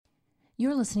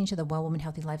You're listening to the Well Woman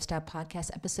Healthy Lifestyle Podcast,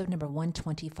 episode number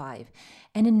 125.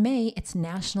 And in May, it's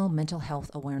National Mental Health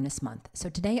Awareness Month. So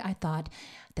today I thought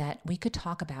that we could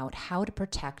talk about how to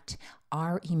protect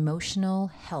our emotional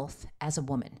health as a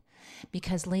woman.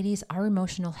 Because ladies, our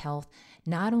emotional health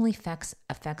not only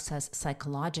affects us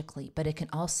psychologically, but it can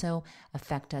also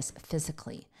affect us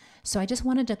physically. So I just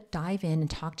wanted to dive in and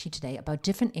talk to you today about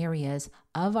different areas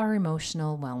of our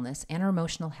emotional wellness and our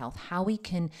emotional health, how we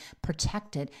can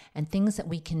protect it, and things that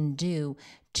we can do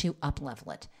to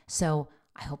up-level it. So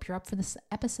I hope you're up for this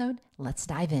episode. Let's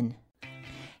dive in.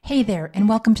 Hey there, and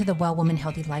welcome to the Well Woman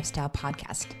Healthy Lifestyle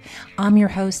Podcast. I'm your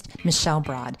host, Michelle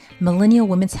Broad, Millennial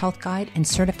Women's Health Guide and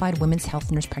Certified Women's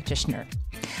Health Nurse Practitioner.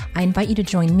 I invite you to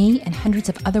join me and hundreds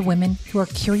of other women who are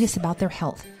curious about their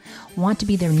health, want to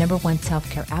be their number one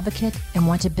self-care advocate, and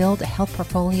want to build a health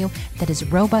portfolio that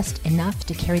is robust enough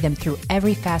to carry them through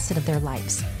every facet of their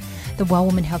lives. The Well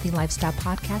Woman Healthy Lifestyle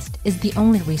Podcast is the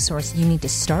only resource you need to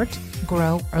start,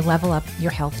 grow, or level up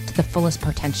your health to the fullest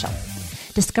potential.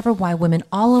 Discover why women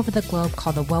all over the globe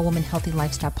call the Well Woman Healthy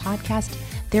Lifestyle Podcast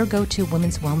their go-to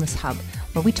women's wellness hub,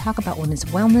 where we talk about women's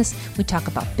wellness, we talk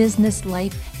about business,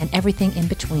 life, and everything in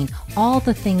between, all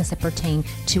the things that pertain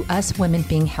to us women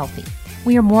being healthy.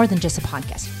 We are more than just a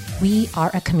podcast. We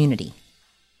are a community.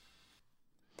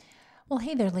 Well,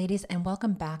 hey there, ladies, and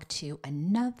welcome back to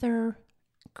another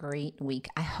great week.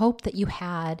 I hope that you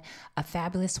had a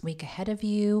fabulous week ahead of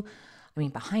you.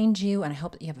 Behind you, and I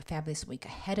hope that you have a fabulous week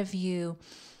ahead of you.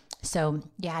 So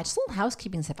yeah, just a little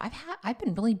housekeeping stuff. I've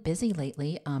been really busy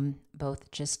lately, both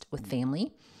just with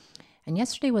family, and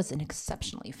yesterday was an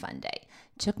exceptionally fun day.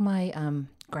 Took my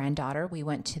granddaughter. We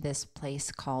went to this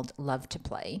place called Love to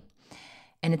Play,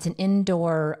 and it's an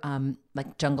indoor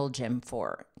like jungle gym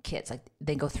for kids. Like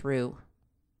they go through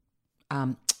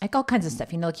like all kinds of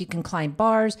stuff, like you can climb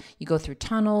bars, you go through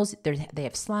tunnels, they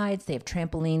have slides, they have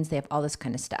trampolines, they have all this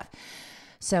kind of stuff.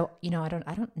 So, I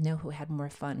don't know who had more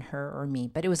fun, her or me,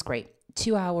 but it was great.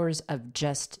 2 hours of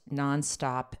just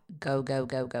nonstop go, go,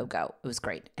 go, go, go. It was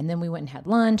great. And then we went and had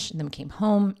lunch, and then we came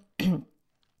home, and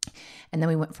then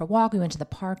we went for a walk. We went to the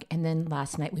park, and then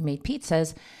last night we made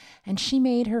pizzas, and she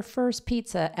made her first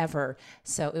pizza ever.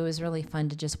 So it was really fun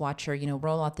to just watch her,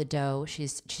 roll out the dough.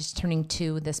 She's turning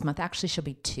 2 this month. Actually, she'll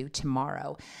be 2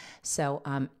 tomorrow. So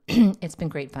it's been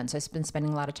great fun. So I've been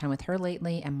spending a lot of time with her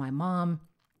lately, and my mom,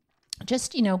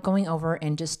 just, going over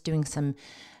and just doing some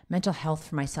mental health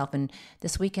for myself. And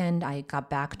this weekend I got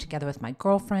back together with my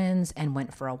girlfriends and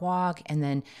went for a walk. And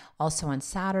then also on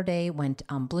Saturday went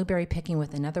blueberry picking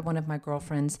with another one of my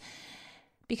girlfriends,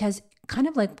 because kind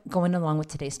of like going along with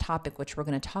today's topic, which we're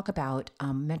going to talk about,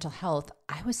 mental health.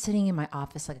 I was sitting in my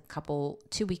office like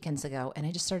 2 weekends ago, and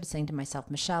I just started saying to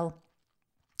myself, Michelle,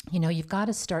 you've got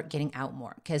to start getting out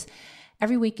more, because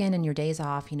every weekend and your days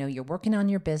off, you're working on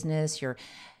your business, you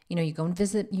go and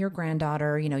visit your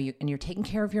granddaughter, and you're taking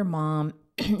care of your mom,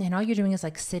 and all you're doing is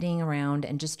like sitting around,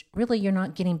 and just really you're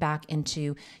not getting back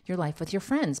into your life with your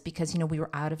friends, because, we were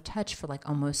out of touch for like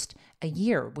almost a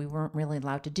year. We weren't really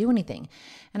allowed to do anything.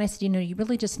 And I said, you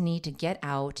really just need to get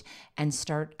out and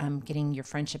start getting your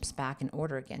friendships back in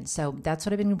order again. So that's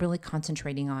what I've been really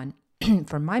concentrating on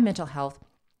for my mental health.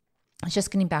 It's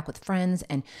just getting back with friends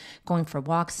and going for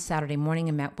walks. Saturday morning,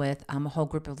 I met with a whole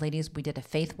group of ladies. We did a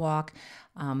faith walk.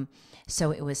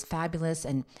 So it was fabulous,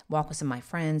 and walk with some of my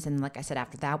friends. And like I said,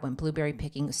 after that, went blueberry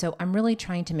picking. So I'm really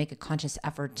trying to make a conscious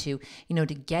effort to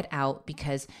get out,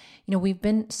 because, we've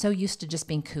been so used to just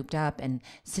being cooped up and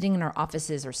sitting in our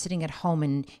offices or sitting at home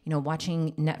and,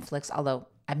 watching Netflix, although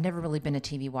I've never really been a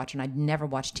TV watcher, and I'd never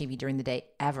watch TV during the day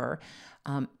ever,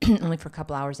 only for a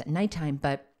couple hours at nighttime.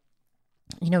 But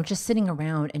just sitting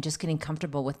around and just getting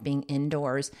comfortable with being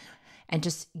indoors and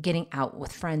just getting out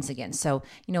with friends again. So,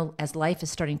 as life is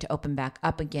starting to open back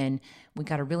up again, we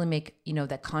got to really make,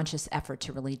 that conscious effort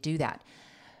to really do that.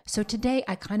 So today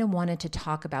I kind of wanted to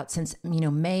talk about, since,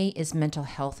 May is Mental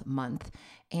Health Month,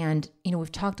 and,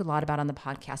 we've talked a lot about on the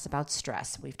podcast about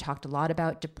stress. We've talked a lot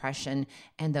about depression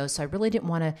and those. So I really didn't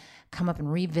want to come up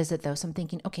and revisit those. I'm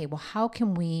thinking, okay, well, how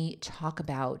can we talk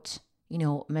about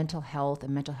mental health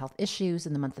and mental health issues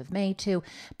in the month of May too,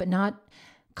 but not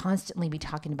constantly be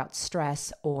talking about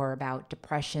stress or about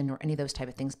depression or any of those type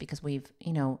of things, because we've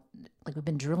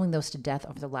been drilling those to death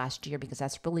over the last year, because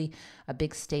that's really a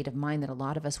big state of mind that a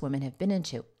lot of us women have been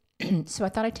into. So I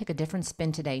thought I'd take a different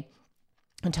spin today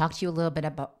and talk to you a little bit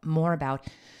more about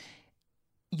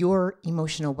your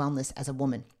emotional wellness as a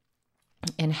woman,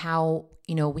 and how,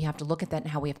 we have to look at that,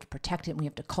 and how we have to protect it, and we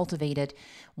have to cultivate it,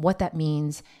 what that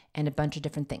means, and a bunch of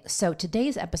different things. So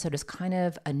today's episode is kind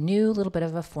of a new little bit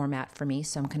of a format for me.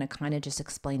 So I'm going to kind of just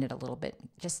explain it a little bit,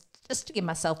 just just to give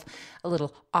myself a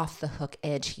little off the hook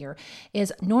edge here,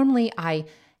 is normally I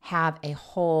have a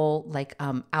whole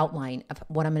outline of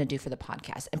what I'm going to do for the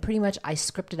podcast. And pretty much I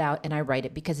script it out and I write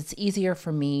it because it's easier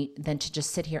for me than to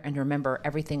just sit here and remember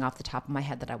everything off the top of my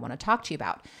head that I want to talk to you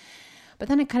about. But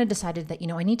then I kind of decided that,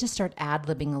 I need to start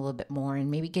ad-libbing a little bit more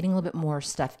and maybe getting a little bit more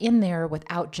stuff in there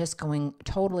without just going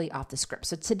totally off the script.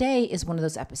 So today is one of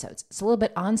those episodes. It's a little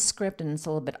bit on script and it's a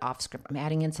little bit off script. I'm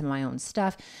adding in some of my own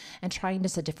stuff and trying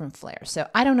just a different flair. So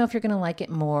I don't know if you're going to like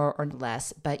it more or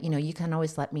less, but you can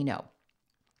always let me know.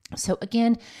 So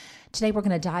again, today we're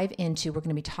going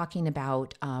to be talking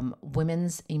about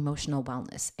women's emotional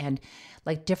wellness and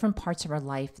like different parts of our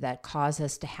life that cause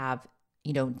us to have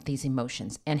these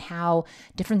emotions and how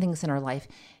different things in our life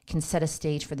can set a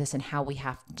stage for this and how we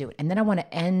have to do it. And then I want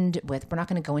to end with, we're not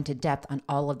going to go into depth on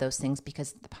all of those things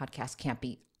because the podcast can't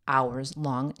be hours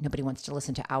long. Nobody wants to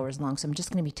listen to hours long. So I'm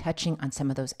just going to be touching on some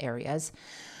of those areas.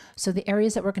 So the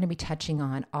areas that we're going to be touching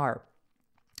on are,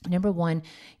 number one,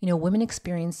 women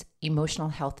experience emotional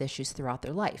health issues throughout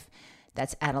their life.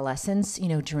 That's adolescence,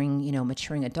 during,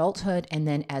 maturing adulthood, and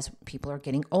then as people are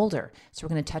getting older. So we're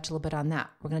going to touch a little bit on that.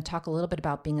 We're going to talk a little bit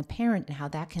about being a parent and how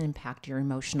that can impact your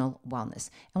emotional wellness.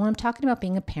 And when I'm talking about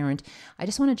being a parent, I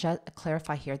just want to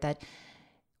clarify here that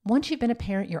once you've been a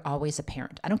parent, you're always a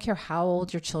parent. I don't care how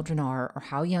old your children are or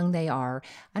how young they are.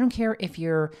 I don't care if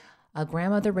you're a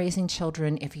grandmother raising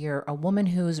children, if you're a woman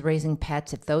who's raising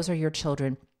pets, if those are your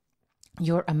children,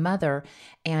 you're a mother.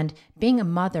 And being a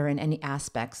mother in any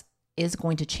aspects is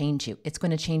going to change you. It's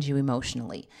going to change you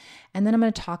emotionally. And then I'm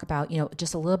going to talk about,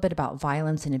 just a little bit about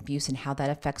violence and abuse and how that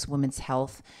affects women's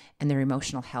health and their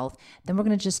emotional health. Then we're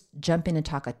going to just jump in and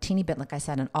talk a teeny bit, like I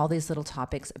said, on all these little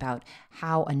topics about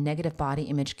how a negative body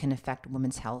image can affect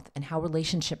women's health and how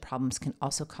relationship problems can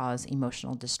also cause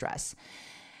emotional distress.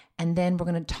 And then we're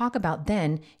going to talk about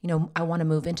I want to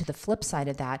move into the flip side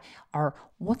of that, are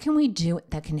what can we do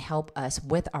that can help us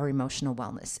with our emotional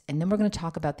wellness? And then we're going to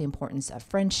talk about the importance of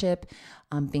friendship,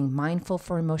 being mindful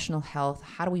for emotional health.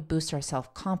 How do we boost our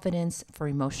self-confidence for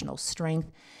emotional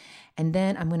strength? And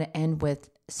then I'm going to end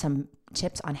with some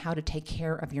tips on how to take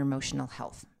care of your emotional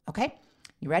health. Okay,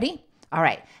 you ready? All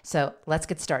right, so let's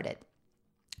get started.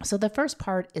 So the first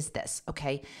part is this,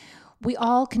 okay? We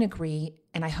all can agree,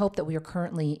 and I hope that we are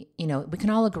currently, we can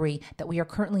all agree that we are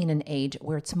currently in an age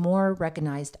where it's more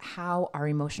recognized how our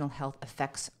emotional health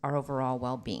affects our overall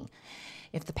well-being.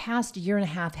 If the past year and a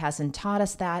half hasn't taught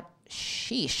us that,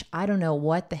 sheesh, I don't know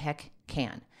what the heck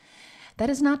can.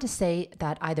 That is not to say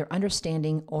that either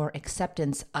understanding or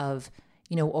acceptance of,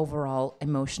 overall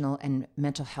emotional and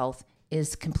mental health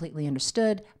is completely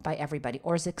understood by everybody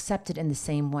or is accepted in the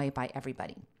same way by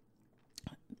everybody.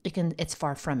 It's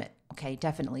far from it. Okay,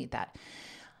 definitely that.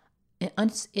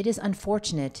 It is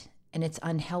unfortunate and its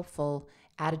unhelpful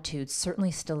attitudes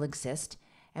certainly still exist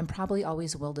and probably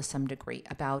always will to some degree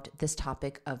about this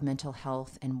topic of mental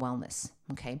health and wellness.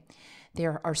 Okay,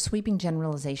 there are sweeping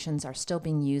generalizations are still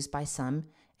being used by some,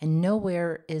 and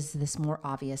nowhere is this more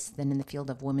obvious than in the field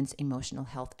of women's emotional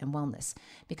health and wellness,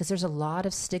 because there's a lot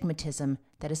of stigmatism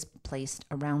that is placed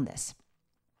around this.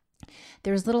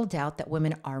 There is little doubt that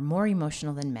women are more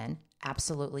emotional than men,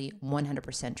 absolutely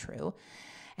 100% true.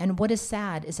 And what is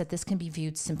sad is that this can be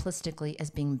viewed simplistically as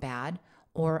being bad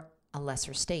or a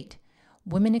lesser state.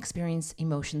 Women experience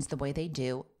emotions the way they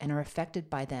do and are affected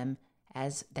by them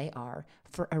as they are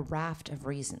for a raft of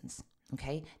reasons.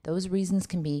 Okay, those reasons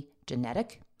can be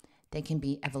genetic, they can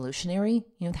be evolutionary,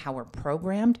 how we're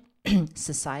programmed,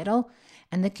 societal,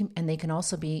 and they can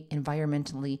also be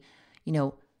environmentally,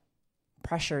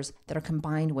 pressures that are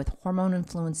combined with hormone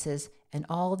influences, and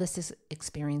all of this is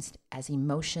experienced as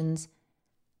emotions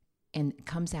and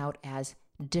comes out as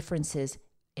differences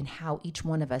in how each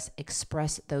one of us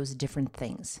express those different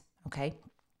things, okay?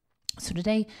 So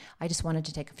today, I just wanted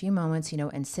to take a few moments,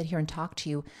 and sit here and talk to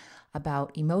you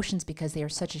about emotions because they are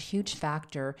such a huge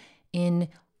factor in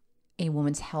a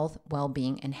woman's health,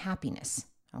 well-being, and happiness,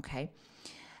 okay?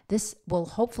 This will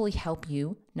hopefully help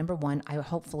you. Number one,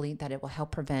 hopefully that it will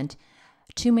help prevent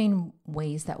two main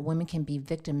ways that women can be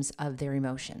victims of their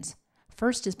emotions.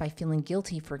 First is by feeling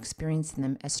guilty for experiencing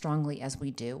them as strongly as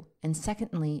we do. And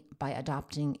secondly, by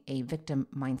adopting a victim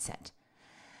mindset.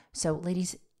 So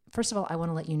ladies, first of all, I want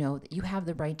to let you know that you have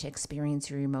the right to experience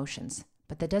your emotions,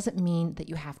 but that doesn't mean that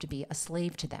you have to be a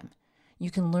slave to them.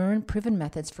 You can learn proven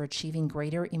methods for achieving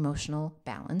greater emotional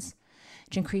balance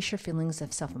to increase your feelings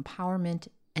of self-empowerment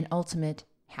and ultimate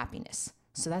happiness.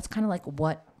 So that's kind of like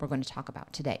what we're going to talk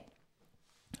about today.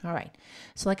 All right.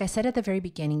 So like I said at the very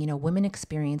beginning, women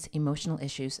experience emotional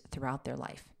issues throughout their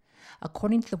life.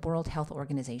 According to the World Health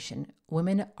Organization,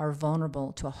 women are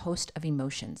vulnerable to a host of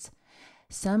emotions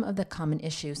Some of the common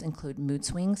issues include mood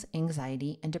swings,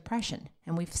 anxiety, and depression,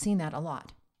 and we've seen that a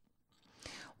lot.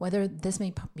 Whether this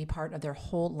may be part of their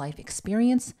whole life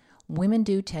experience, women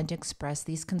do tend to express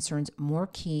these concerns more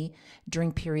key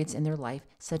during periods in their life,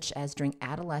 such as during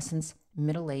adolescence,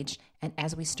 middle age, and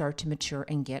as we start to mature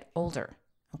and get older.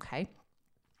 Okay?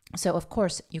 So, of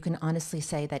course, you can honestly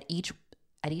say that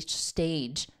at each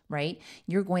stage, right,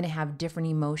 you're going to have different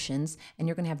emotions and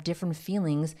you're going to have different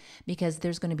feelings because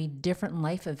there's going to be different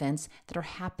life events that are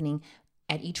happening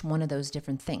at each one of those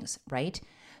different things, right?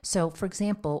 So, for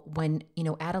example, when,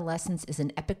 adolescence is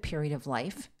an epic period of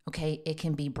life, okay, it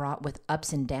can be brought with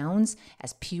ups and downs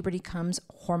as puberty comes,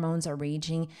 hormones are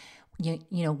raging,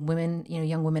 women,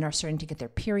 young women are starting to get their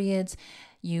periods.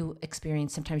 You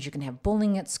experience, sometimes you can have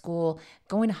bullying at school,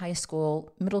 going to high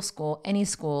school, middle school, any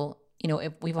school.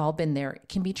 If we've all been there, it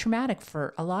can be traumatic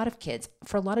for a lot of kids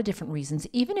for a lot of different reasons.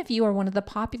 Even if you are one of the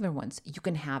popular ones, you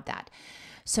can have that.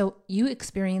 So you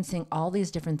experiencing all these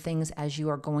different things as you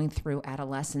are going through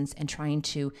adolescence and trying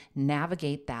to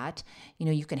navigate that,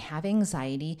 you can have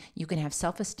anxiety, you can have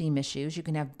self-esteem issues, you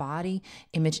can have body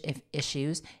image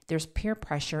issues, there's peer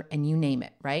pressure, and you name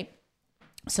it, right?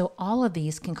 So all of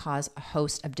these can cause a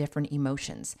host of different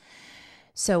emotions.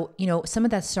 So, some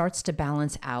of that starts to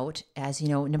balance out as,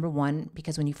 number one,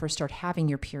 because when you first start having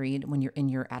your period, when you're in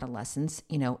your adolescence,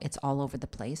 it's all over the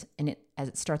place. And as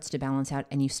it starts to balance out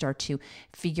and you start to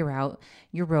figure out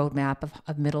your roadmap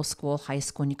of middle school, high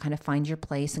school, and you kind of find your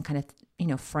place and kind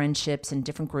of, friendships and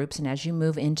different groups. And as you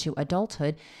move into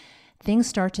adulthood, things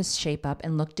start to shape up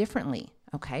and look differently.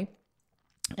 Okay.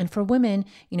 And for women,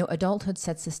 adulthood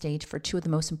sets the stage for two of the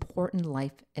most important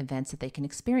life events that they can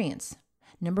experience.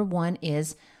 Number one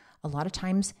is a lot of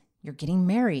times you're getting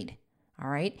married, all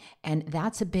right? And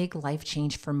that's a big life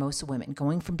change for most women,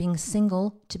 going from being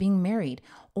single to being married.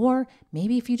 Or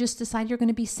maybe if you just decide you're going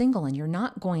to be single and you're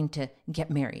not going to get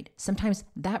married. Sometimes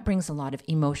that brings a lot of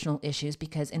emotional issues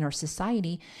because in our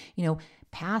society,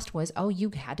 past was, oh, you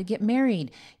had to get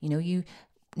married. You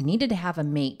needed to have a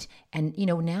mate. And,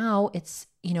 now it's,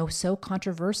 so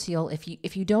controversial if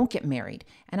you don't get married.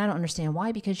 And I don't understand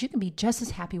why, because you can be just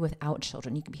as happy without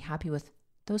children. You can be happy with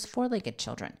those four-legged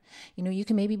children. You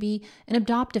can maybe be an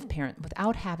adoptive parent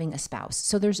without having a spouse.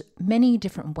 So there's many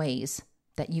different ways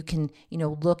that you can,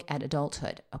 look at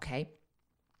adulthood. Okay.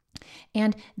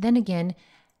 And then again,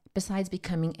 besides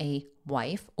becoming a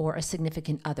wife or a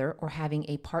significant other or having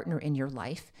a partner in your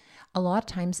life, a lot of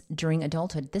times during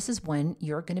adulthood, this is when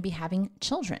you're going to be having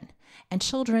children. And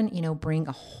children, bring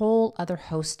a whole other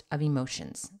host of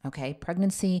emotions, okay?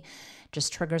 Pregnancy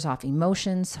just triggers off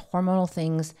emotions, hormonal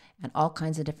things, and all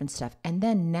kinds of different stuff. And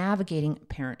then navigating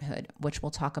parenthood, which we'll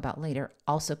talk about later,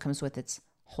 also comes with its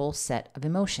whole set of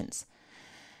emotions,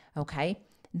 okay?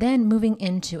 Then moving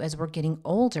into, as we're getting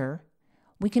older,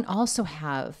 we can also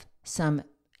have some,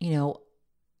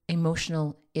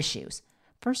 emotional issues.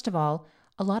 First of all,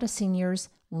 a lot of seniors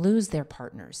lose their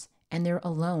partners and they're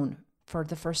alone for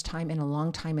the first time in a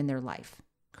long time in their life,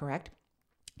 correct?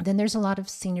 Then there's a lot of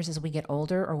seniors as we get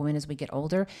older, or women as we get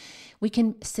older, we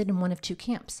can sit in one of two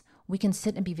camps. We can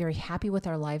sit and be very happy with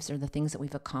our lives or the things that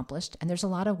we've accomplished. And there's a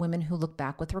lot of women who look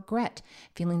back with regret,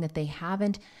 feeling that they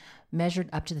haven't measured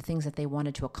up to the things that they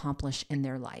wanted to accomplish in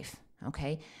their life,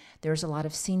 okay? There's a lot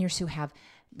of seniors who have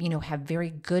very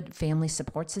good family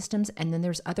support systems. And then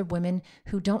there's other women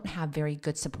who don't have very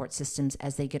good support systems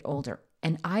as they get older.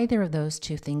 And either of those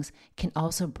two things can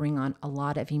also bring on a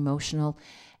lot of emotional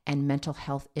and mental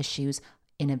health issues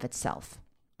in of itself.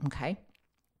 Okay.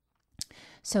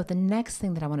 So the next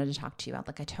thing that I wanted to talk to you about,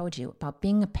 like I told you, about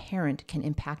being a parent can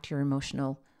impact your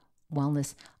emotional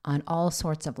wellness on all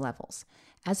sorts of levels.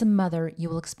 As a mother, you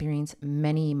will experience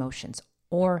many emotions,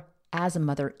 or as a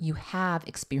mother, you have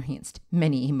experienced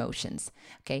many emotions,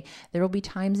 okay? There will be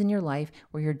times in your life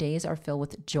where your days are filled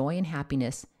with joy and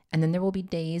happiness, and then there will be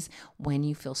days when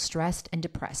you feel stressed and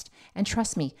depressed. And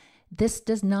trust me, this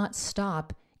does not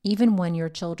stop even when your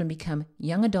children become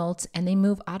young adults and they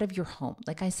move out of your home.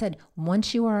 Like I said,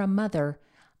 once you are a mother,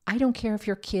 I don't care if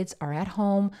your kids are at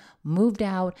home, moved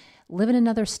out, live in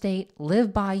another state,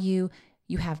 live by you,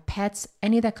 you have pets,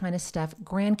 any of that kind of stuff,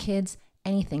 grandkids,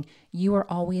 anything, you are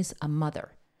always a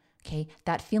mother, okay?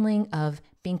 That feeling of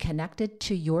being connected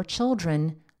to your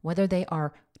children, whether they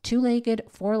are two-legged,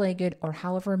 four-legged, or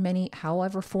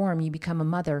however form you become a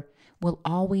mother, will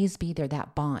always be there,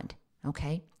 that bond,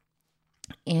 okay?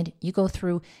 And you go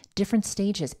through different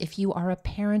stages. If you are a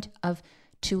parent of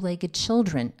two-legged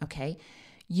children, okay,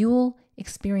 you'll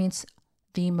experience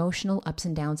the emotional ups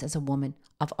and downs as a woman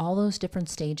of all those different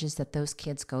stages that those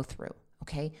kids go through,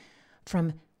 okay?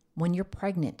 From when you're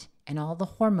pregnant and all the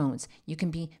hormones. You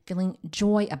can be feeling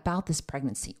joy about this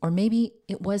pregnancy, or maybe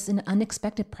it was an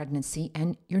unexpected pregnancy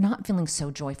and you're not feeling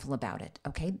so joyful about it.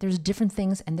 Okay. There's different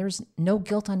things and there's no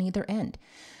guilt on either end.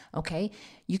 Okay.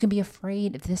 You can be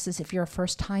afraid if you're a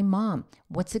first time mom,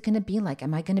 what's it going to be like?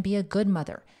 Am I going to be a good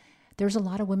mother? There's a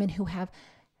lot of women who have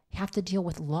to deal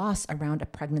with loss around a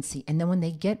pregnancy. And then when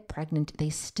they get pregnant, they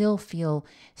still feel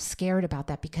scared about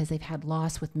that because they've had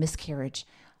loss with miscarriage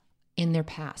in their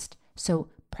past. So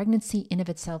pregnancy in of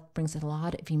itself brings a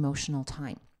lot of emotional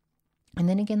time. And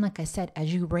then again, like I said,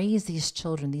 as you raise these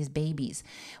children, these babies,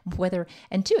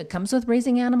 it comes with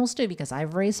raising animals too, because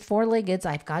I've raised 4-leggeds.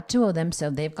 I've got 2 of them. So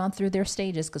they've gone through their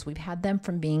stages because we've had them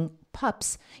from being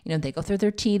pups. They go through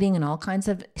their teething and all kinds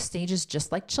of stages,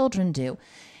 just like children do.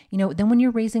 Then when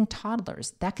you're raising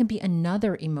toddlers, that can be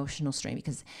another emotional strain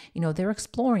because, they're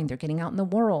exploring, they're getting out in the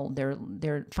world,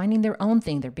 they're finding their own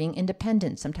thing, they're being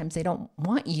independent. Sometimes they don't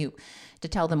want you to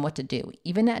tell them what to do.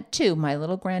 Even at 2, my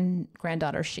little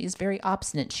granddaughter, she's very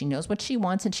obstinate. She knows what she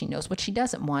wants and she knows what she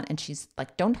doesn't want. And she's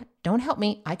like, don't help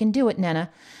me. I can do it,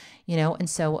 Nana. And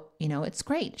so, it's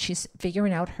great. She's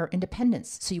figuring out her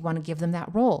independence. So you want to give them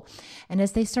that role. And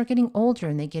as they start getting older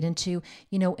and they get into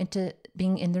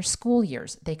being in their school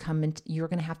years, you're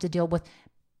going to have to deal with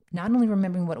not only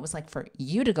remembering what it was like for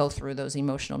you to go through those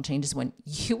emotional changes when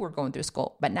you were going through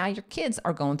school, but now your kids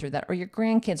are going through that or your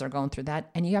grandkids are going through that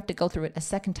and you have to go through it a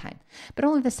second time. But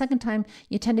only the second time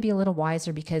you tend to be a little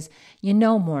wiser because you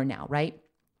know more now, right?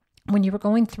 When you were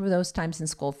going through those times in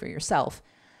school for yourself,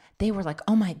 they were like,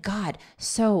 oh my God,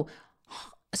 so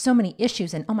many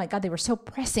issues. And oh my God, they were so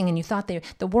pressing and you thought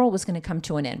the world was going to come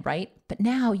to an end, right? But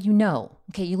now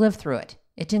okay, you lived through it.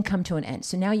 It didn't come to an end.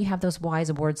 So now you have those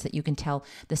wise words that you can tell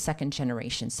the second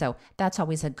generation. So that's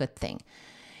always a good thing.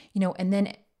 And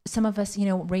then some of us,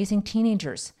 raising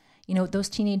teenagers, those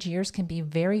teenage years can be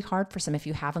very hard for some. If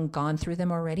you haven't gone through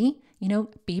them already,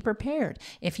 be prepared.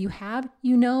 If you have,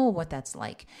 what that's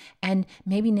like. And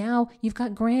maybe now you've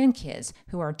got grandkids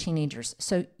who are teenagers.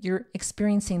 So you're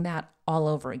experiencing that all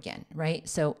over again, right?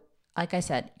 So like I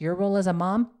said, your role as a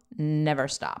mom never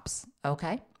stops.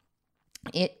 Okay.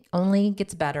 It only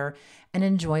gets better and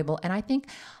enjoyable. And I think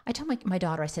I told my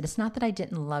daughter, I said, it's not that I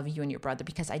didn't love you and your brother,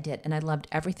 because I did. And I loved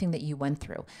everything that you went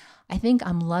through. I think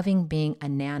I'm loving being a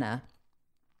Nana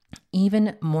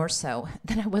even more so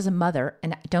than I was a mother.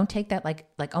 And don't take that like,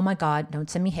 oh my God, don't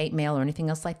send me hate mail or anything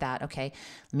else like that. Okay.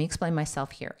 Let me explain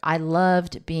myself here. I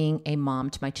loved being a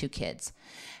mom to my 2 kids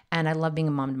and I love being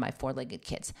a mom to my 4-legged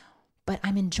kids, but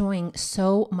I'm enjoying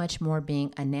so much more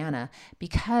being a Nana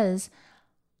because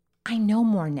I know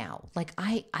more now. Like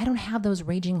I don't have those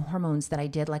raging hormones that I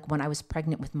did like when I was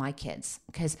pregnant with my kids,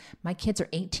 because my kids are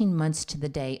 18 months to the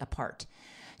day apart.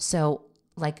 So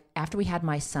like after we had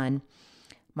my son,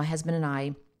 my husband and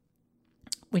I,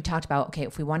 we talked about, okay,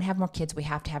 if we want to have more kids, we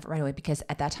have to have it right away. Because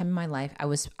at that time in my life, I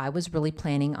was really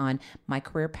planning on my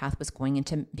career path was going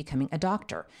into becoming a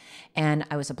doctor. And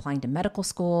I was applying to medical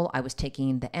school. I was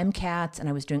taking the MCATs and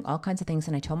I was doing all kinds of things.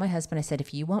 And I told my husband, I said,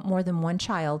 if you want more than one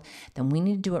child, then we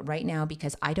need to do it right now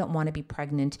because I don't want to be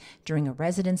pregnant during a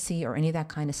residency or any of that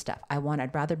kind of stuff.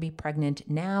 I'd rather be pregnant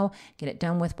now, get it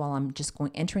done with while I'm just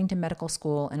entering to medical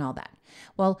school and all that.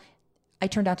 Well, I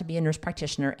turned out to be a nurse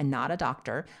practitioner and not a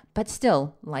doctor, but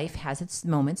still life has its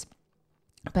moments.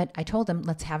 But I told them,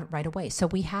 let's have it right away. So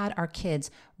we had our kids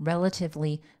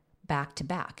relatively back to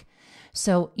back.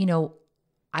 So,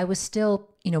 I was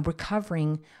still,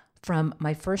 recovering from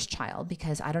my first child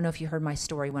because I don't know if you heard my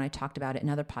story when I talked about it in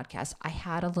other podcasts. I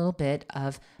had a little bit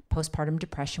of postpartum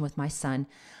depression with my son,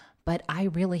 but I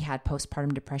really had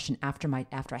postpartum depression after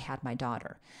I had my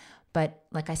daughter. But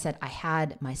like I said, I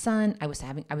had my son, I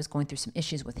was going through some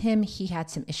issues with him. He had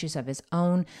some issues of his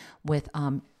own with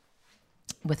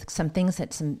some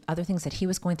other things that he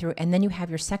was going through. And then you have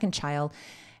your second child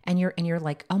and you're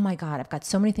like, oh my God, I've got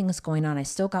so many things going on. I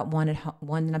still got one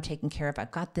that I'm taking care of.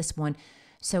 I've got this one.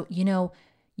 So,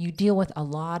 you deal with a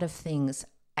lot of things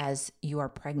as you are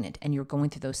pregnant and you're going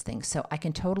through those things. So I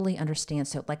can totally understand.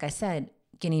 So like I said,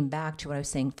 getting back to what I was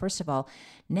saying, first of all,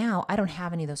 now I don't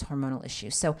have any of those hormonal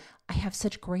issues. So I have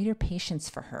such greater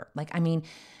patience for her.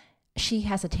 She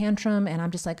has a tantrum and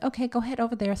I'm just like, okay, go ahead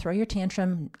over there, throw your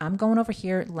tantrum. I'm going over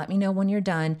here. Let me know when you're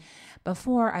done.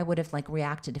 Before I would have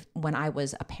reacted when I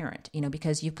was a parent,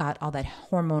 because you've got all that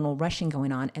hormonal rushing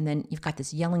going on and then you've got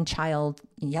this yelling child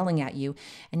yelling at you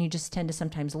and you just tend to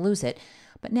sometimes lose it.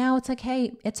 But now it's like,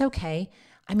 hey, it's okay.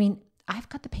 I've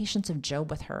got the patience of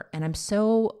Job with her and I'm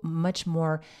so much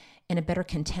more in a better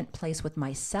content place with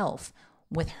myself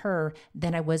with her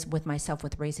than I was with myself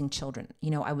with raising children.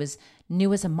 I was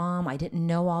new as a mom. I didn't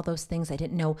know all those things. I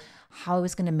didn't know how I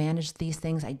was going to manage these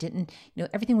things. I didn't,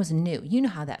 everything was new. You know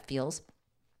how that feels.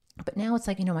 But now it's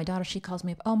like, my daughter, she calls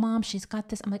me up, oh, mom, she's got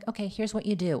this. I'm like, okay, here's what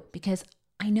you do, because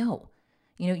I know,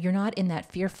 you're not in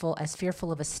that fearful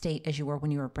of a state as you were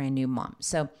when you were a brand new mom.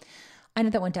 So I know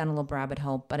that went down a little rabbit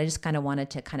hole, but I just kind of wanted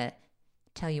to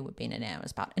tell you what being a Nana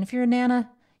is about. And if you're a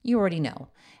Nana, you already know.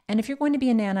 And if you're going to be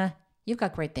a Nana, you've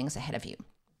got great things ahead of you.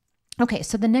 Okay,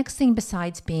 so the next thing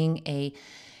besides being a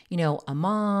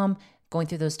mom, going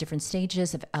through those different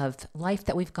stages of life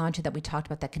that we've gone to, that we talked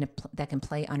about, that can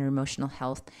play on our emotional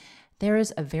health, there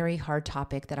is a very hard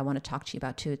topic that I want to talk to you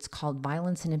about too. It's called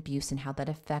violence and abuse and how that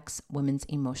affects women's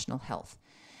emotional health.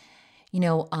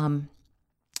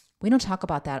 We don't talk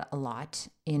about that a lot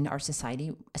in our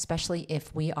society, especially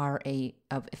if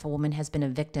if a woman has been a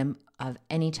victim of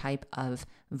any type of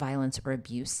violence or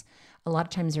abuse. A lot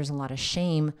of times there's a lot of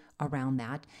shame around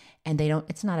that, and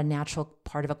it's not a natural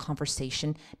part of a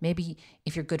conversation. Maybe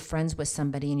if you're good friends with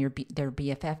somebody and you're their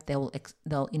BFF, they'll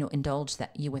indulge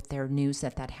you with their news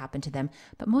that happened to them.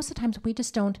 But most of the times we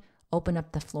just don't open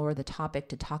up the floor, the topic,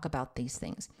 to talk about these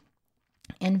things.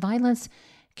 And violence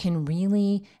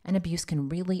and abuse can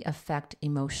really affect a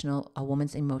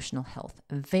woman's emotional health,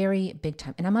 very big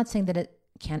time. And I'm not saying that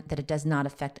it does not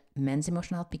affect men's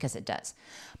emotional health, because it does.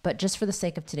 But just for the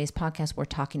sake of today's podcast, we're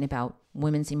talking about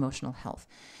women's emotional health.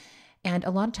 And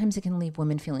a lot of times it can leave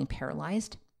women feeling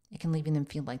paralyzed. It can leave them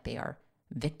feel like they are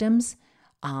victims.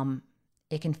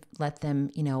 It can let them,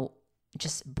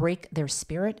 just break their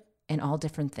spirit and all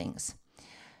different things.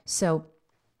 So,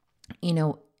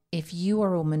 if you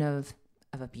are a woman of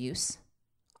abuse,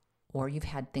 or you've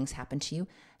had things happen to you,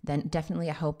 then definitely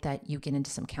I hope that you get into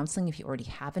some counseling if you already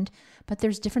haven't. But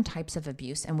there's different types of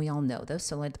abuse, and we all know those.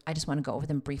 So I just want to go over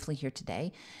them briefly here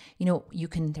today.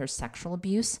 There's sexual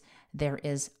abuse. There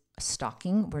is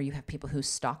stalking, where you have people who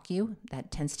stalk you. That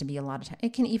tends to be a lot of time.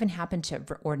 It can even happen to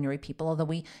ordinary people, although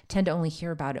we tend to only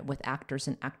hear about it with actors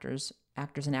and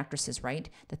actresses, right?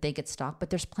 That they get stalked. But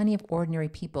there's plenty of ordinary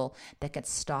people that get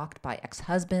stalked by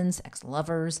ex-husbands,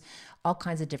 ex-lovers, all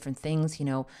kinds of different things,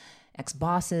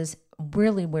 ex-bosses,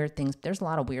 really weird things. There's a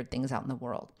lot of weird things out in the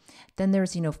world. Then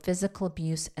there's, physical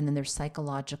abuse, and then there's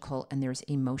psychological, and there's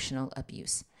emotional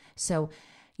abuse. So,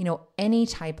 any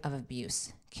type of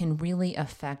abuse can really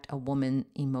affect a woman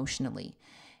emotionally.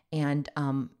 And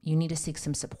you need to seek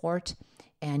some support.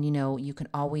 And, you can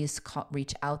always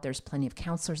reach out. There's plenty of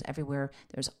counselors everywhere.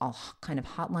 There's all kind of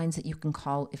hotlines that you can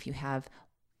call if you've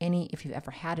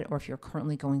ever had it, or if you're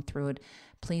currently going through it.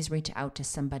 Please reach out to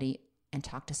somebody and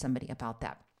talk to somebody about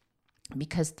that.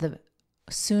 Because the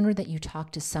sooner that you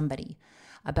talk to somebody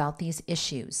about these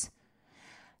issues,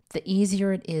 the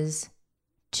easier it is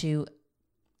to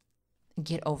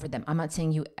get over them. I'm not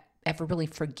saying you ever really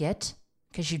forget,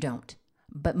 because you don't.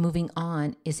 But moving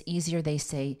on is easier, they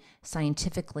say,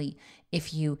 scientifically,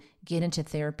 if you get into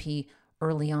therapy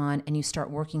early on and you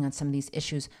start working on some of these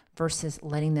issues, versus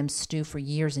letting them stew for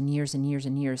years and years and years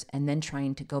and years and then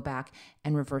trying to go back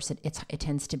and reverse it. It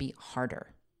tends to be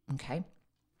harder. Okay?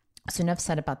 So enough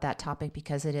said about that topic,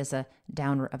 because it is a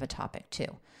downer of a topic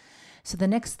too. So the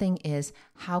next thing is,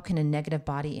 how negative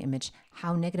body image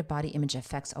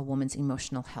affects a woman's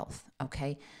emotional health.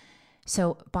 Okay?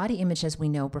 So body image, as we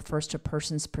know, refers to a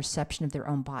person's perception of their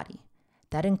own body.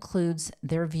 That includes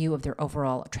their view of their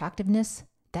overall attractiveness.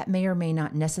 That may or may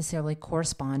not necessarily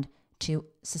correspond to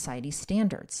society's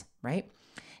standards, right?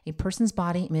 A person's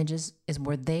body image is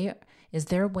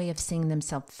their way of seeing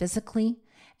themselves physically,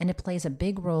 and it plays a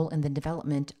big role in the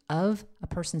development of a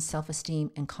person's self-esteem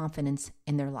and confidence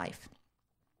in their life.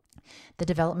 The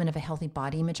development of a healthy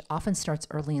body image often starts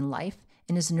early in life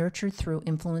and is nurtured through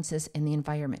influences in the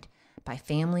environment, by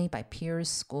family, by peers,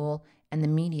 school, and the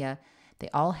media. They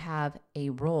all have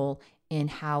a role in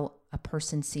how a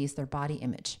person sees their body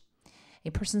image.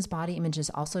 A person's body image is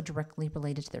also directly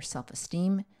related to their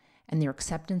self-esteem and their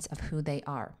acceptance of who they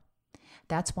are.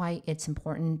 That's why it's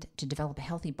important to develop a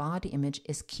healthy body image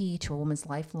is key to a woman's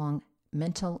lifelong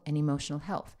mental and emotional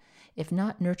health. If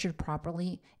not nurtured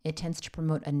properly, it tends to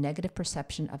promote a negative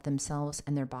perception of themselves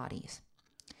and their bodies.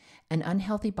 An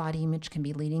unhealthy body image can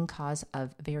be a leading cause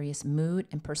of various mood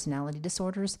and personality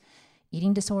disorders,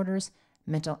 eating disorders,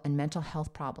 mental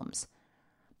health problems.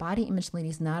 Body image,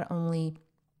 ladies, body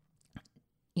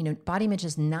image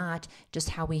is not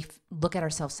just how we look at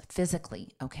ourselves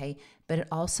physically, okay? But it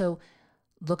also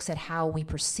looks at how we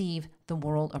perceive the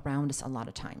world around us a lot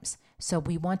of times. So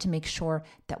we want to make sure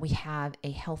that we have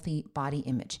a healthy body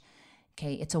image.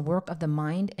 Okay, it's a work of the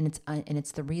mind, and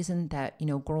it's the reason that,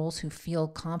 girls who feel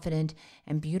confident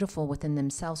and beautiful within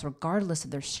themselves, regardless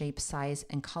of their shape, size,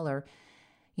 and color,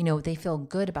 they feel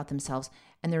good about themselves.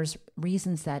 And there's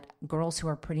reasons that girls who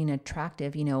are pretty and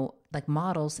attractive, like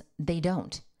models, they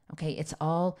don't. Okay, it's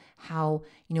all how,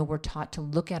 we're taught to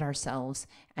look at ourselves,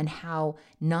 and how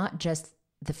not just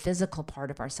the physical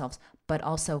part of ourselves, but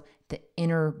also the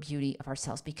inner beauty of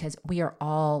ourselves, because we are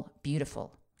all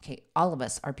beautiful. Okay, all of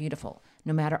us are beautiful,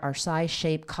 no matter our size,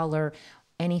 shape, color,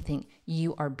 anything.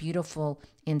 You are beautiful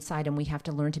inside, and we have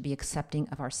to learn to be accepting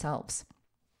of ourselves.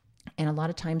 And a lot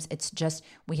of times it's just,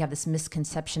 we have this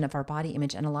misconception of our body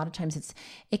image. And a lot of times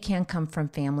it can come from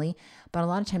family, but a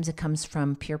lot of times it comes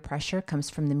from peer pressure, comes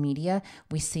from the media.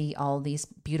 We see all these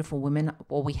beautiful women.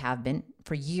 Well, we have been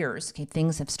for years. Okay,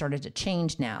 things have started to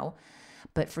change now.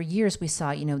 But for years we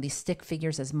saw, these stick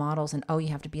figures as models, and, oh, you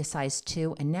have to be a size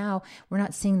 2. And now we're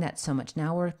not seeing that so much.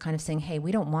 Now we're kind of saying, hey,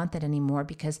 we don't want that anymore,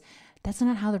 because that's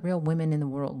not how the real women in the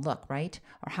world look, right?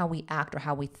 Or how we act, or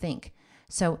how we think.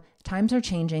 So times are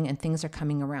changing and things are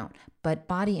coming around. But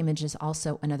body image is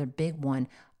also another big one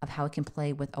of how it can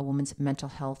play with a woman's mental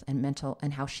health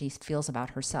and how she feels about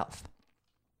herself.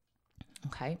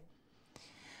 Okay.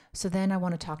 So then I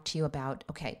want to talk to you about,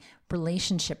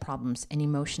 relationship problems and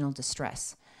emotional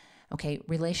distress. Okay,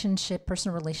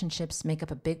 personal relationships make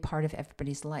up a big part of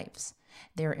everybody's lives.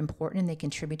 They're important, and they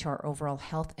contribute to our overall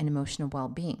health and emotional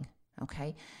well-being.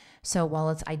 Okay, so while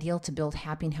it's ideal to build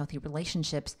happy and healthy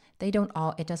relationships,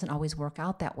 it doesn't always work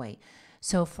out that way.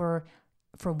 So for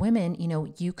women,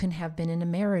 you can have been in a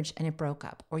marriage and it broke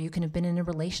up, or you can have been in a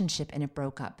relationship and it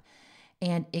broke up,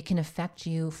 and it can affect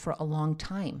you for a long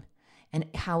time. And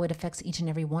how it affects each and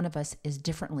every one of us is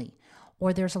differently.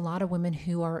 Or there's a lot of women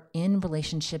who are in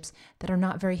relationships that are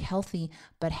not very healthy,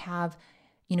 but have,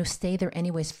 stay there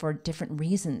anyways for different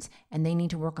reasons, and they need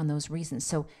to work on those reasons.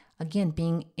 So again,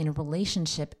 being in a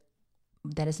relationship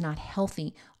that is not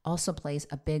healthy also plays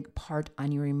a big part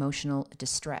on your emotional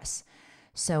distress.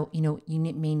 So, you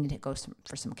may need to go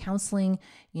for some counseling.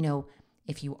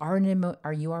 If you are in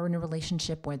a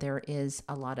relationship where there is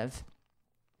a lot of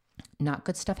not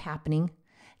good stuff happening,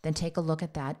 then take a look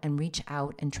at that and reach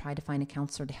out and try to find a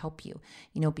counselor to help you.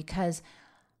 Because,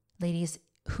 ladies,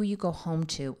 who you go home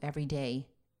to every day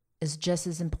is just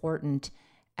as important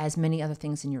as many other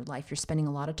things in your life. You're spending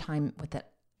a lot of time with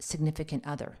that significant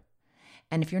other.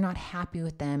 And if you're not happy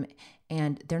with them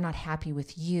and they're not happy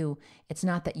with you, it's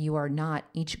not that you are not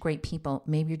each great people.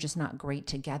 Maybe you're just not great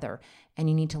together. And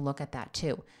you need to look at that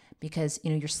too, because,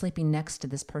 you're sleeping next to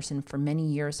this person for many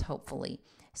years, hopefully.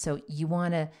 So you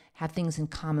want to have things in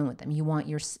common with them. You want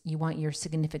your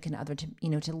significant other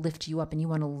to, to lift you up, and you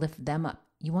want to lift them up.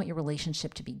 You want your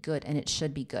relationship to be good, and it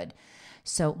should be good.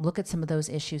 So look at some of those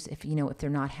issues if they're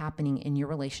not happening in your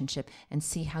relationship, and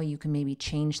see how you can maybe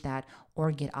change that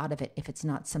or get out of it if it's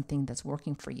not something that's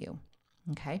working for you.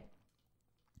 Okay?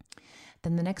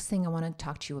 Then the next thing I want to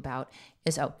talk to you about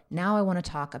is, now I want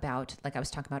to talk about, like I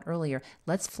was talking about earlier,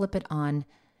 let's flip it on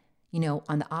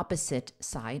the opposite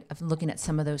side of looking at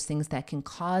some of those things that can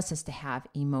cause us to have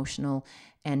emotional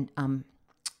and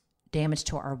damage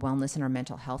to our wellness and our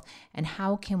mental health, and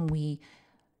how can we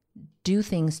do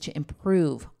things to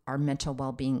improve our mental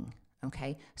well-being.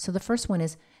 Okay, so the first one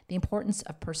is the importance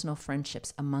of personal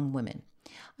friendships among women.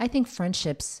 I think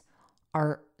friendships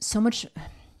are so much.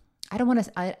 I don't want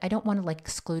to like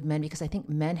exclude men, because I think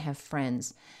men have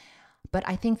friends, but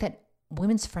I think that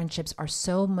women's friendships are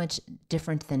so much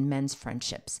different than men's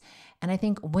friendships. And I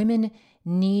think women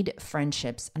need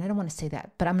friendships. And I don't want to say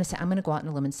that, but I'm going to go out on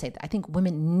a limb and say that I think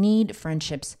women need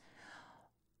friendships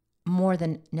more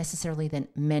than necessarily than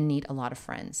men need a lot of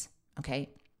friends. Okay.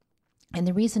 And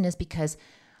the reason is because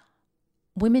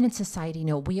women in society,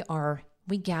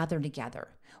 we gather together.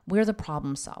 We're the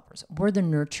problem solvers. We're the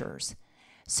nurturers.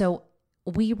 So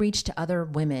we reach to other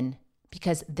women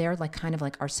because they're kind of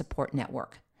like our support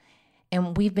network.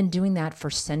 And we've been doing that for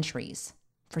centuries,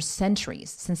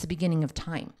 since the beginning of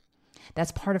time.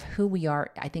 That's part of who we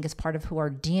are. I think it's part of who our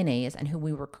DNA is and who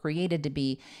we were created to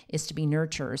be, is to be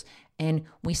nurturers. And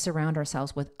we surround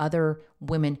ourselves with other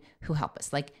women who help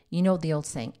us. Like, the old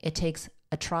saying, it takes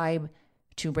a tribe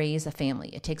to raise a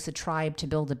family. It takes a tribe to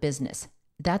build a business.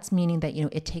 That's meaning that,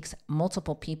 it takes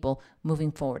multiple people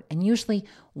moving forward. And usually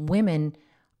women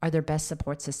are their best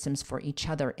support systems for each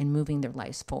other in moving their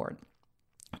lives forward.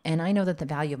 And I know that the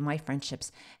value of my friendships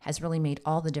has really made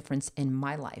all the difference in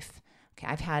my life. Okay,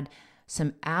 I've had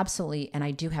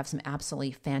I do have some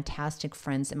absolutely fantastic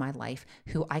friends in my life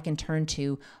who I can turn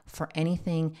to for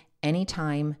anything,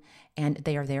 anytime, and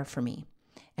they are there for me.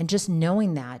 And just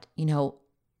knowing that,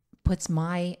 puts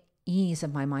my ease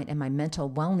of my mind and my mental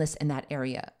wellness in that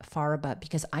area far above,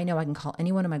 because I know I can call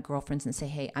any one of my girlfriends and say,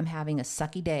 hey, I'm having a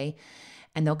sucky day.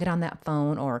 And they'll get on that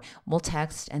phone, or we'll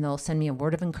text and they'll send me a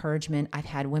word of encouragement. I've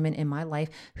had women in my life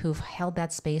who've held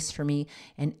that space for me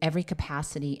in every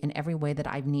capacity, in every way that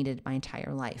I've needed my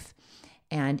entire life.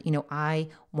 And, I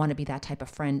want to be that type of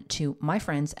friend to my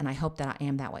friends, and I hope that I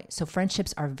am that way. So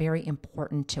friendships are very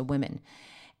important to women.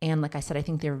 And like I said, I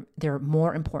think they're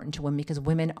more important to women because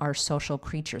women are social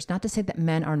creatures. Not to say that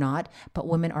men are not, but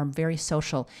women are very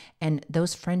social. And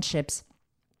those friendships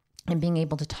and being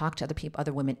able to talk to other people,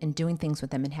 other women, and doing things with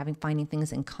them and finding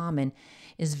things in common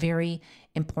is very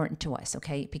important to us,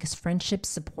 okay? Because friendships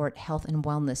support health and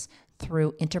wellness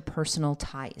through interpersonal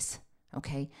ties,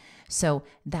 okay? So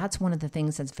that's one of the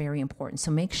things that's very important. So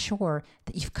make sure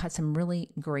that you've got some really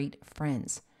great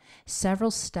friends. Several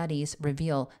studies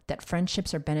reveal that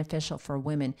friendships are beneficial for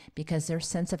women because their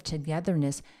sense of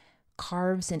togetherness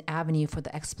carves an avenue for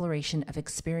the exploration of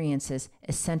experiences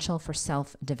essential for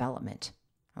self-development.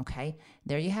 Okay,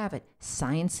 there you have it.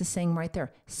 Science is saying right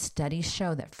there, studies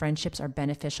show that friendships are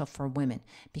beneficial for women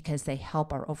because they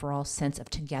help our overall sense of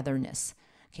togetherness.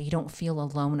 Okay, you don't feel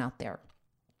alone out there.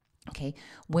 Okay,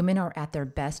 women are at their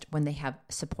best when they have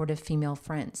supportive female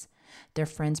friends. Their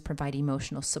friends provide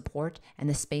emotional support and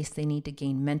the space they need to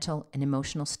gain mental and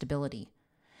emotional stability.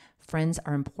 Friends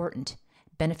are important,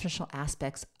 beneficial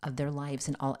aspects of their lives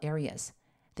in all areas.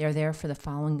 They are there for the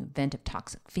following event of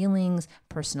toxic feelings,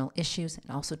 personal issues, and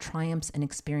also triumphs and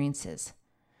experiences.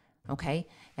 Okay?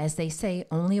 As they say,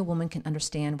 only a woman can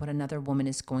understand what another woman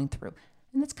is going through.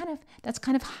 And that's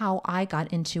kind of how I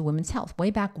got into women's health. Way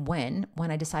back when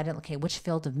I decided, okay, which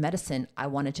field of medicine I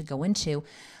wanted to go into,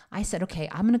 I said, okay,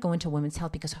 I'm going to go into women's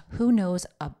health because who knows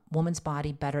a woman's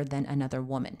body better than another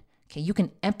woman? Okay, you can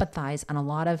empathize on a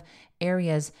lot of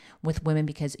areas with women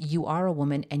because you are a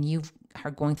woman and you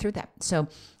are going through that. So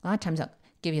a lot of times, I'll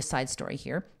give you a side story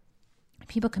here.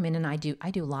 People come in and I do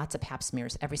lots of pap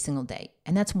smears every single day.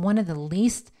 And that's one of the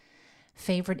least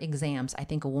favorite exams I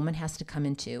think a woman has to come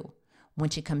into when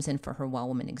she comes in for her well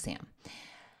woman exam.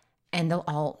 And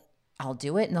I'll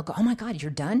do it and they'll go, oh my God,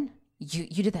 you're done?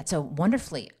 You did that so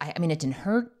wonderfully. I mean, it didn't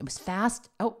hurt. It was fast.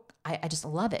 Oh, I just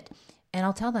love it. And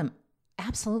I'll tell them,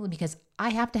 absolutely, because I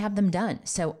have to have them done.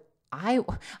 So I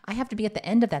have to be at the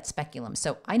end of that speculum.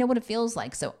 So I know what it feels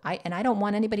like. So I don't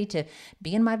want anybody to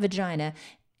be in my vagina,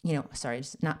 sorry,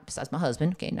 it's not besides my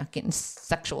husband, okay, not getting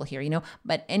sexual here,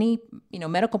 but any,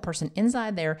 medical person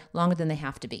inside there longer than they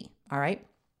have to be. All right.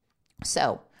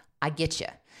 So I get you.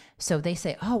 So they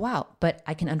say, oh, wow, but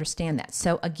I can understand that.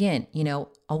 So again,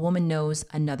 a woman knows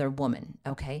another woman.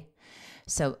 Okay.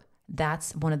 So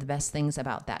that's one of the best things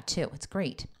about that too. It's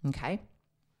great. Okay.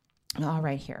 All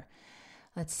right, here.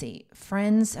 Let's see.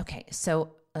 Friends. Okay.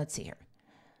 So let's see here.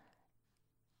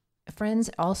 Friends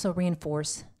also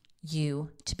reinforce you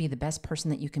to be the best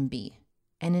person that you can be.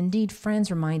 And indeed,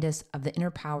 friends remind us of the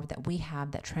inner power that we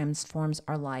have that transforms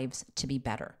our lives to be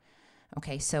better.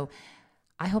 Okay. So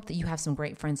I hope that you have some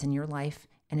great friends in your life.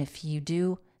 And if you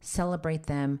do, celebrate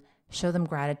them, show them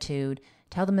gratitude,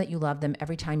 tell them that you love them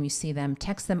every time you see them,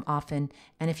 text them often.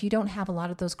 And if you don't have a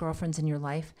lot of those girlfriends in your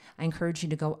life, I encourage you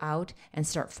to go out and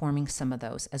start forming some of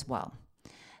those as well.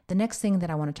 The next thing that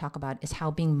I want to talk about is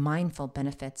how being mindful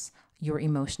benefits your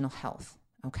emotional health.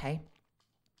 Okay.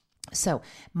 So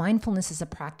mindfulness is a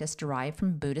practice derived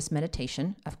from Buddhist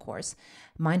meditation, of course.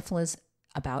 Mindfulness is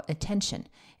about attention.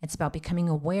 It's about becoming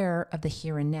aware of the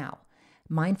here and now.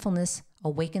 Mindfulness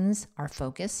awakens our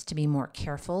focus to be more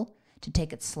careful, to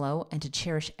take it slow, and to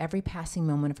cherish every passing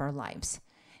moment of our lives.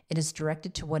 It is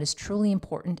directed to what is truly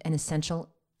important and essential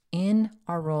in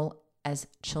our role as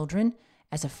children,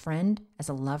 as a friend, as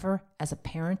a lover, as a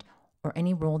parent, or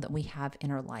any role that we have in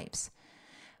our lives.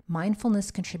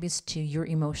 Mindfulness contributes to your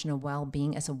emotional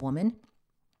well-being as a woman.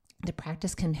 The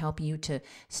practice can help you to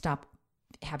stop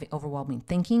having overwhelming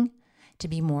thinking, to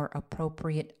be more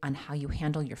appropriate on how you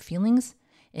handle your feelings.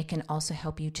 It can also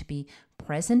help you to be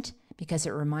present because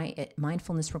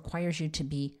mindfulness requires you to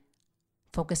be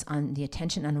focused on the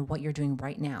attention on what you're doing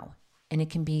right now. And it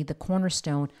can be the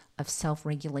cornerstone of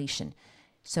self-regulation.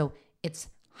 So it's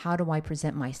how do I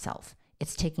present myself?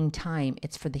 It's taking time.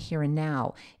 It's for the here and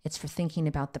now. It's for thinking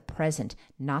about the present,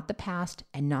 not the past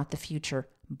and not the future,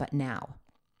 but now.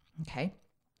 Okay?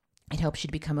 It helps you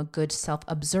to become a good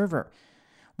self-observer.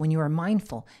 When you are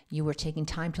mindful, you are taking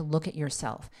time to look at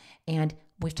yourself. And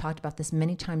we've talked about this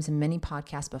many times in many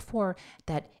podcasts before,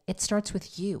 that it starts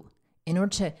with you. In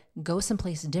order to go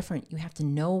someplace different, you have to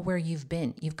know where you've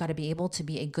been. You've got to be able to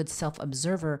be a good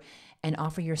self-observer and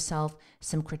offer yourself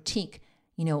some critique.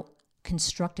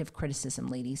 constructive criticism,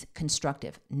 ladies,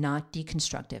 constructive, not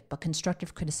deconstructive, but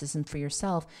constructive criticism for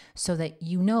yourself so that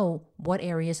you know what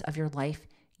areas of your life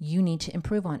you need to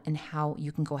improve on and how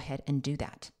you can go ahead and do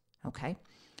that. Okay?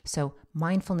 So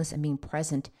mindfulness and being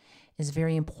present is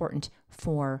very important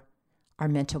for our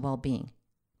mental well-being.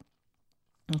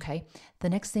 Okay? The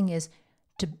next thing is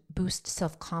to boost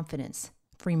self-confidence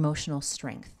for emotional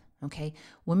strength. Okay?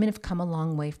 Women have come a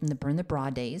long way from the burn the bra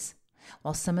days.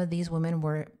 While some of these women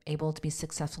were able to be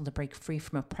successful to break free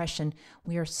from oppression,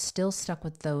 we are still stuck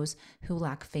with those who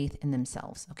lack faith in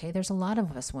themselves. Okay, there's a lot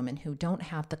of us women who don't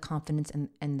have the confidence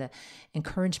and the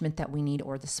encouragement that we need,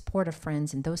 or the support of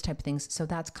friends and those type of things. So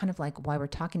that's kind of like why we're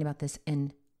talking about this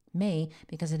in May,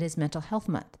 because it is Mental Health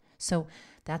Month. So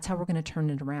that's how we're going to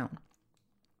turn it around.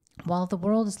 While the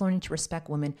world is learning to respect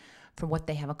women for what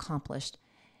they have accomplished,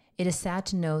 it is sad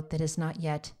to note that it is not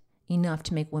yet enough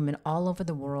to make women all over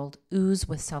the world ooze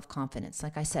with self-confidence.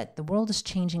 Like I said, the world is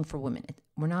changing for women.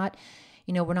 We're not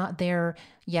there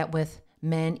yet with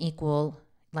men equal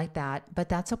like that, but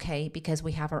that's okay because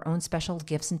we have our own special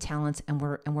gifts and talents, and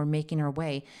we're making our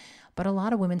way. But a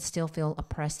lot of women still feel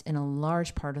oppressed in a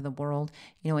large part of the world,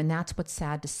 and that's what's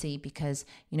sad to see because,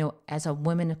 as a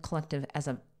women collective, as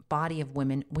a body of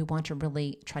women, we want to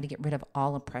really try to get rid of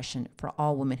all oppression for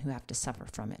all women who have to suffer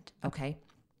from it. Okay.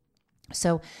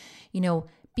 So,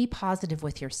 be positive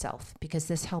with yourself because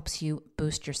this helps you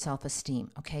boost your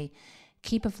self-esteem, okay?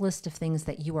 Keep a list of things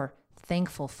that you are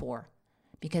thankful for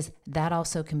because that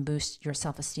also can boost your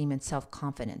self-esteem and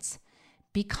self-confidence.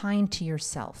 Be kind to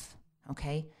yourself,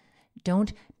 okay?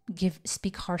 Don't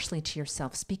speak harshly to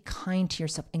yourself. Speak kind to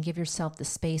yourself and give yourself the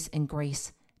space and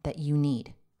grace that you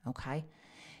need, okay?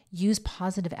 Use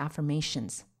positive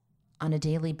affirmations on a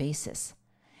daily basis.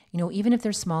 Even if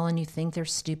they're small and you think they're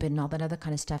stupid and all that other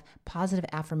kind of stuff, positive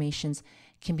affirmations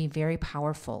can be very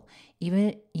powerful.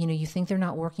 Even, you think they're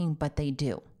not working, but they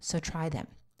do. So try them.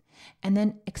 And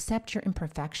then accept your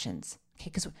imperfections, okay?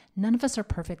 Because none of us are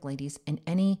perfect, ladies, in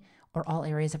any or all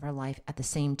areas of our life at the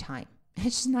same time.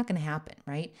 It's just not going to happen,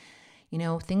 right?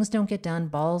 Things don't get done,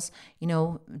 balls,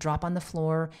 drop on the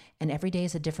floor, and every day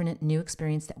is a different new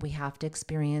experience that we have to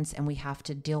experience and we have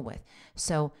to deal with.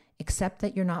 So accept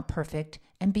that you're not perfect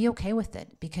and be okay with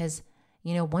it because,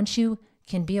 once you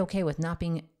can be okay with not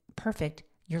being perfect,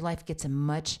 your life gets a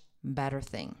much better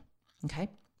thing,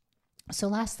 okay? So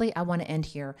lastly, I want to end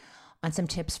here on some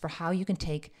tips for how you can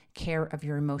take care of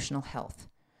your emotional health.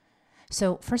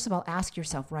 So first of all, ask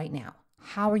yourself right now,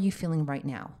 how are you feeling right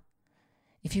now?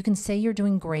 If you can say you're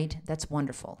doing great, that's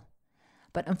wonderful.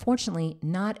 But unfortunately,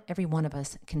 not every one of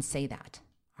us can say that,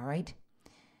 all right?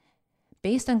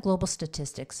 Based on global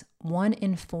statistics, 1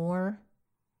 in 4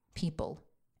 people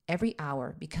every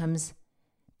hour becomes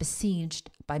besieged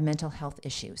by mental health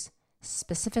issues,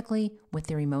 specifically with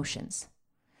their emotions.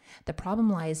 The problem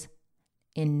lies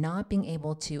in not being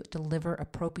able to deliver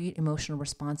appropriate emotional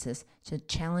responses to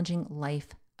challenging life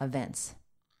events,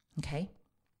 okay?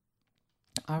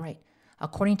 All right.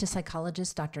 According to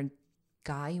psychologist Dr.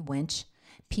 Guy Winch,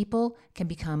 people can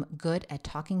become good at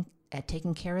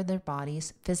taking care of their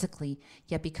bodies physically,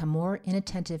 yet become more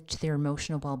inattentive to their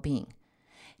emotional well-being.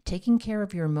 Taking care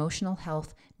of your emotional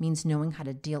health means knowing how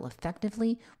to deal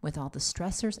effectively with all the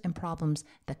stressors and problems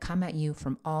that come at you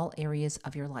from all areas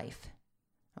of your life.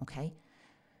 Okay?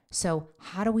 So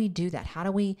how do we do that? How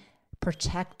do we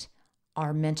protect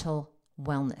our mental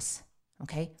wellness?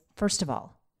 Okay? First of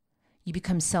all, you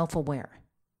become self-aware.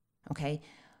 Okay?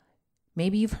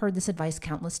 Maybe you've heard this advice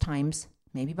countless times,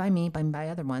 maybe by me, by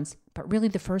other ones, but really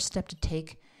the first step to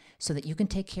take so that you can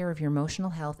take care of your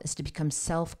emotional health is to become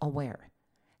self-aware.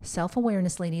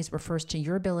 Self-awareness, ladies, refers to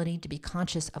your ability to be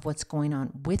conscious of what's going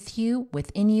on with you,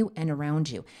 within you, and around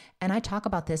you. And I talk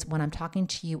about this when I'm talking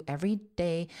to you every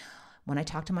day, when I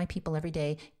talk to my people every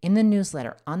day, in the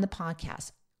newsletter, on the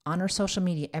podcast, on our social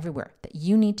media, everywhere, that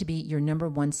you need to be your number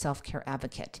one self-care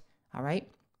advocate, all right?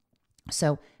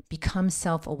 So become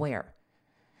self-aware.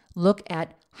 Look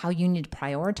at how you need to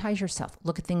prioritize yourself.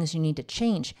 Look at things you need to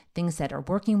change, things that are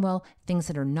working well, things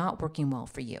that are not working well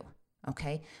for you.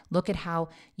 Okay? Look at how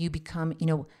you become,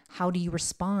 how do you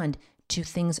respond to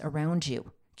things around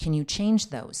you? Can you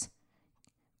change those?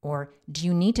 Or do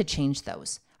you need to change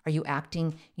those? Are you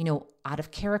acting, out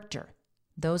of character?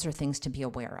 Those are things to be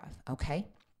aware of, okay?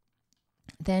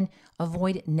 Then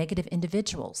avoid negative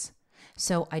individuals.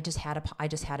 So I just had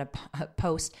a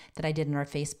post that I did in our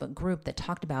Facebook group that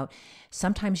talked about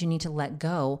sometimes you need to let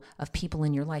go of people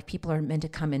in your life. People are meant to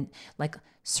come in like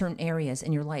certain areas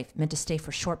in your life, meant to stay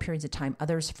for short periods of time,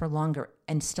 others for longer,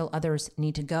 and still others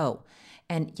need to go.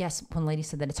 And yes, one lady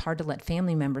said that it's hard to let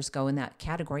family members go in that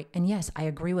category. And yes, I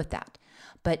agree with that.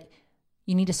 But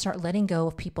You need to start letting go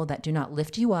of people that do not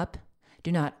lift you up,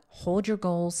 do not hold your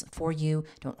goals for you,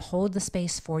 don't hold the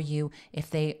space for you. If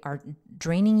they are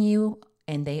draining you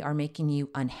and they are making you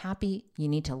unhappy, you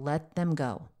need to let them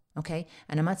go. Okay?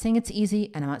 And I'm not saying it's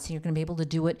easy, and I'm not saying you're going to be able to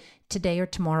do it today or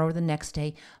tomorrow or the next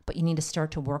day, but you need to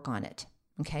start to work on it.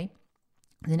 Okay?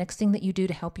 The next thing that you do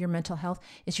to help your mental health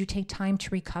is you take time to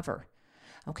recover.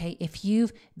 Okay? If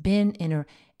you've been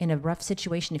in a rough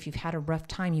situation, if you've had a rough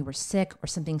time, you were sick or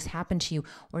something's happened to you,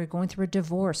 or you're going through a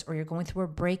divorce, or you're going through a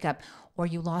breakup, or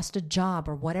you lost a job,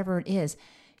 or whatever it is,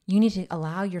 you need to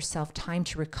allow yourself time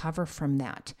to recover from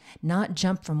that, not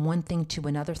jump from one thing to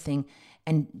another thing,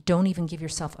 and don't even give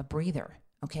yourself a breather.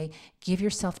 Okay? Give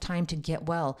yourself time to get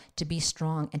well, to be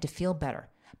strong, and to feel better.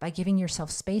 By giving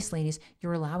yourself space, ladies,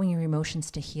 you're allowing your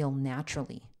emotions to heal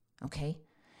naturally. Okay?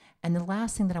 And the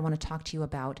last thing that I want to talk to you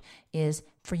about is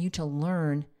for you to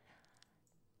learn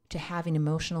to have an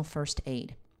emotional first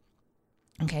aid.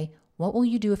 Okay? What will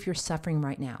you do if you're suffering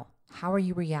right now? How are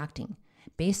you reacting?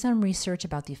 Based on research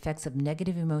about the effects of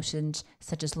negative emotions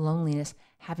such as loneliness,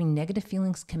 having negative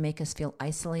feelings can make us feel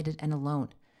isolated and alone.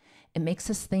 It makes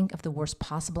us think of the worst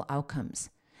possible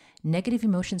outcomes. Negative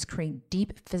emotions create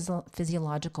deep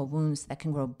physiological wounds that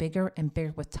can grow bigger and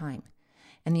bigger with time.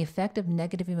 And the effect of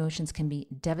negative emotions can be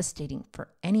devastating for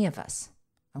any of us,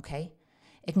 okay?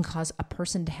 It can cause a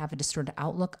person to have a distorted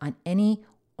outlook on any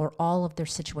or all of their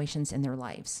situations in their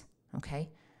lives, okay?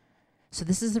 So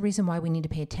this is the reason why we need to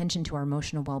pay attention to our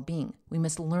emotional well-being. We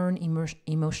must learn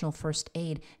emotional first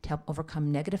aid to help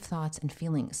overcome negative thoughts and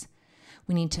feelings.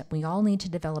 We all need to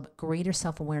develop greater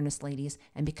self-awareness, ladies,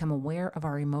 and become aware of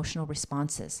our emotional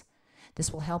responses.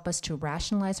 This will help us to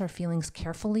rationalize our feelings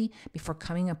carefully before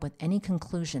coming up with any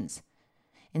conclusions,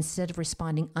 instead of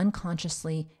responding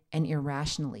unconsciously and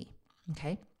irrationally,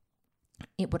 okay?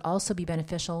 It would also be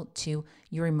beneficial to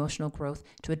your emotional growth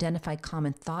to identify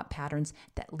common thought patterns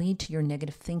that lead to your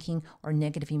negative thinking or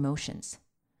negative emotions.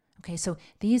 Okay, so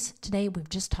these today we've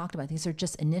just talked about, these are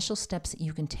just initial steps that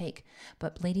you can take.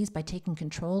 But ladies, by taking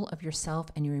control of yourself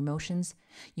and your emotions,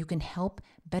 you can help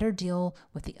better deal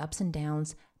with the ups and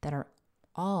downs that are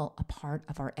all a part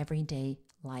of our everyday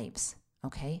lives,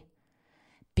 okay?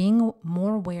 Being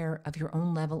more aware of your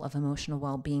own level of emotional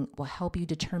well-being will help you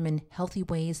determine healthy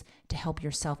ways to help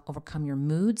yourself overcome your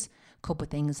moods, cope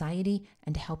with anxiety,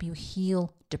 and to help you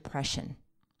heal depression,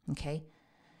 okay?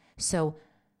 So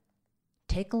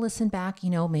take a listen back.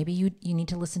 Maybe you need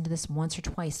to listen to this once or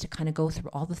twice to kind of go through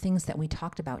all the things that we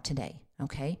talked about today,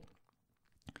 okay?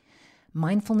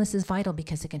 Mindfulness is vital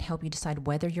because it can help you decide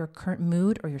whether your current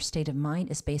mood or your state of mind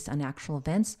is based on actual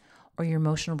events or your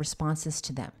emotional responses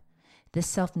to them. This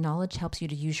self-knowledge helps you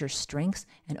to use your strengths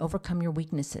and overcome your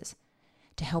weaknesses,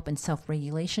 to help in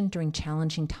self-regulation during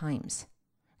challenging times.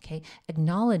 Okay?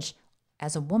 Acknowledge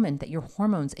as a woman that your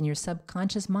hormones and your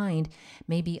subconscious mind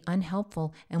may be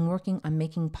unhelpful and working on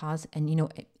making pause,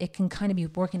 and it can kind of be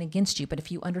working against you. But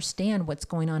if you understand what's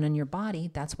going on in your body,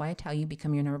 that's why I tell you,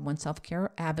 become your number one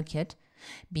self-care advocate.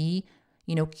 Be,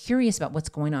 curious about what's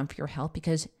going on for your health,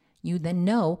 because you then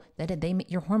know that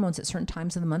your hormones at certain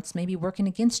times of the months may be working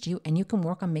against you, and you can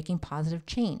work on making positive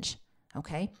change,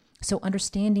 okay? So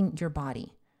understanding your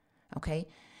body, okay?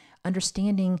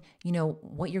 Understanding,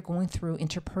 what you're going through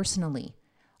interpersonally.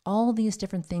 All these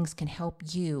different things can help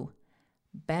you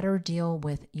better deal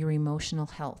with your emotional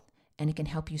health, and it can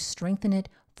help you strengthen it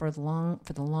for the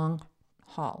long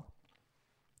haul.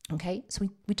 Okay, so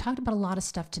we talked about a lot of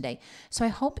stuff today. So I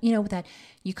hope, that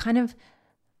you kind of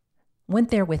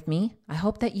went there with me. I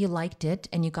hope that you liked it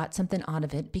and you got something out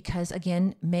of it, because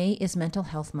again, May is Mental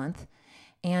Health Month,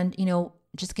 and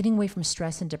just getting away from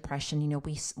stress and depression.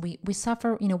 We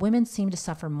suffer. Women seem to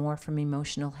suffer more from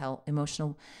emotional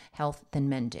health than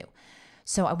men do.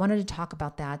 So I wanted to talk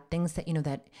about that, things that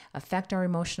that affect our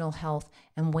emotional health,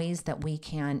 and ways that we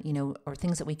can or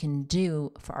things that we can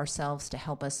do for ourselves to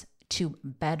help us to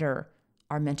better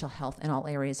our mental health in all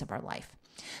areas of our life.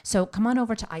 So come on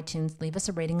over to iTunes, leave us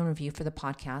a rating and review for the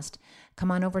podcast.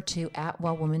 Come on over to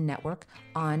 @WellWoman Network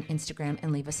on Instagram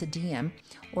and leave us a DM,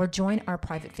 or join our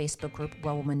private Facebook group,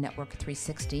 Well Woman Network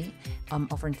 360,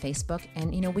 over in Facebook.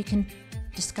 And, we can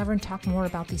discover and talk more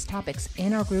about these topics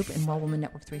in our group in Well Woman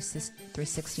Network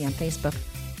 360 on Facebook.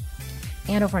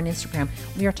 And over on Instagram,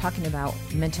 we are talking about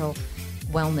mental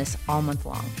wellness all month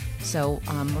long. So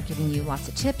we're giving you lots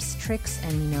of tips, tricks,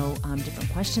 and different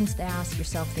questions to ask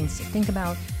yourself, things to think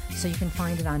about. So you can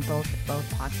find it on both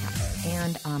podcasts,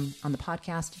 and on the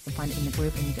podcast you can find it in the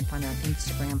group, and you can find it on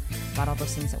Instagram about all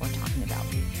those things that we're talking about.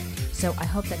 So I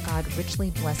hope that God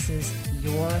richly blesses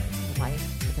your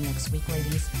life for the next week,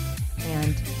 ladies.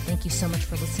 And thank you so much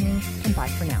for listening, and bye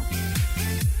for now.